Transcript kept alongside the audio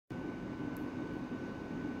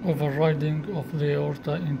Overriding of the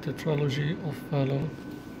aorta in tetralogy of Fallot.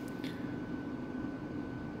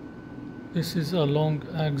 This is a long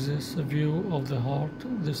axis view of the heart.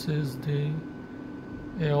 This is the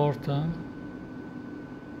aorta.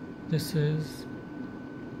 This is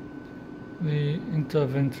the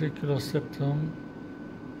interventricular septum,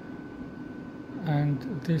 and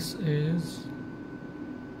this is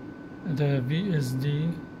the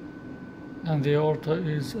VSD, and the aorta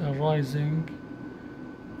is arising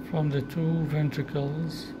from the two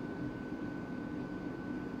ventricles.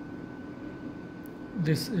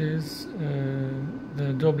 This is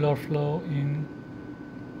the Doppler flow in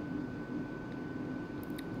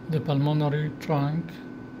the pulmonary trunk,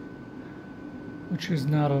 which is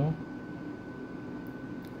narrow,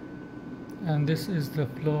 and this is the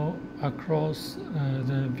flow across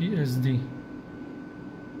the VSD.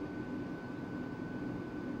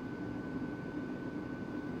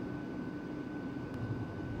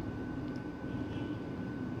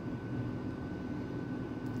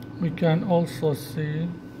 We can also see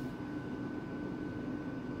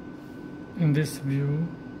in this view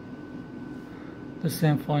the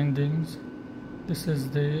same findings. This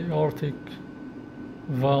is the aortic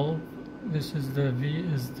valve, this is the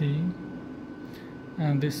VSD,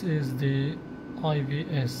 and this is the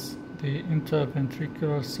IVS, the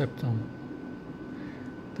interventricular septum.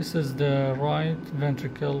 This is the right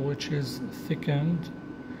ventricle, which is thickened,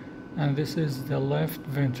 and this is the left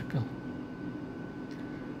ventricle.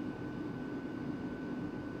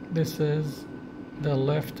 This is the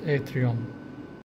left atrium.